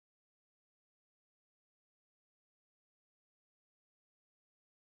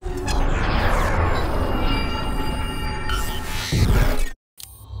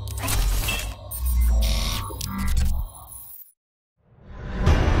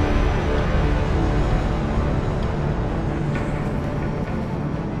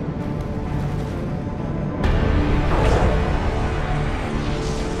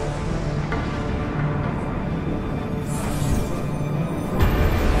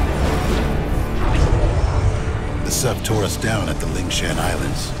Ceph tore us down at the Lingshan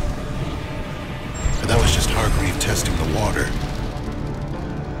Islands. But that was just Hargreave testing the water.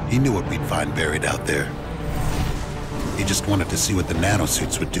 He knew what we'd find buried out there. He just wanted to see what the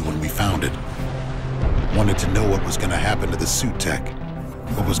nanosuits would do when we found it. Wanted to know what was gonna happen to the suit tech.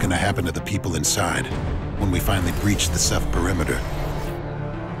 What was gonna happen to the people inside when we finally breached the Ceph perimeter.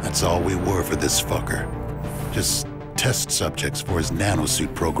 That's all we were for this fucker. Just test subjects for his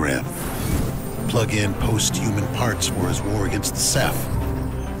nanosuit program. Plug in post-human parts for his war against the Ceph.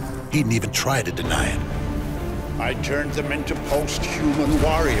 He didn't even try to deny it. I turned them into post-human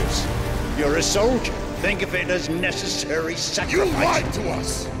warriors. You're a soldier. Think of it as necessary sacrifice. You lied to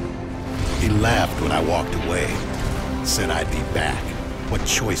us! He laughed when I walked away. Said I'd be back. What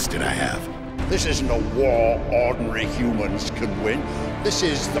choice did I have? This isn't a war ordinary humans can win. This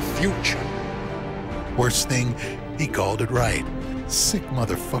is the future. Worst thing, he called it right. Sick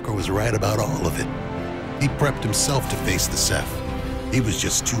motherfucker was right about all of it. He prepped himself to face the Ceph. He was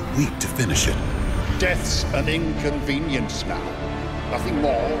just too weak to finish it. Death's an inconvenience now. Nothing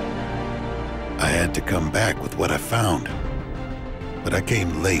more. I had to come back with what I found. But I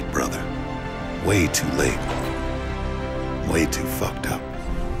came late, brother. Way too late. Way too fucked up.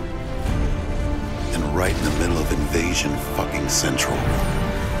 And right in the middle of Invasion fucking Central.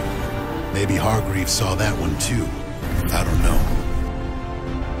 Maybe Hargreave saw that one too. I don't know.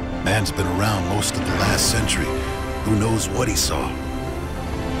 Man's been around most of the last century. Who knows what he saw?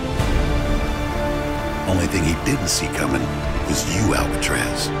 Only thing he didn't see coming was you,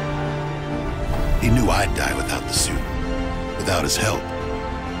 Alcatraz. He knew I'd die without the suit, without his help.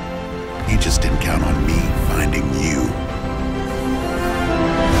 He just didn't count on me finding you.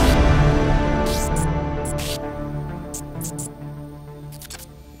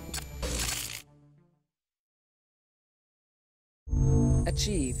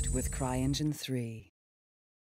 Achieved with CryEngine 3.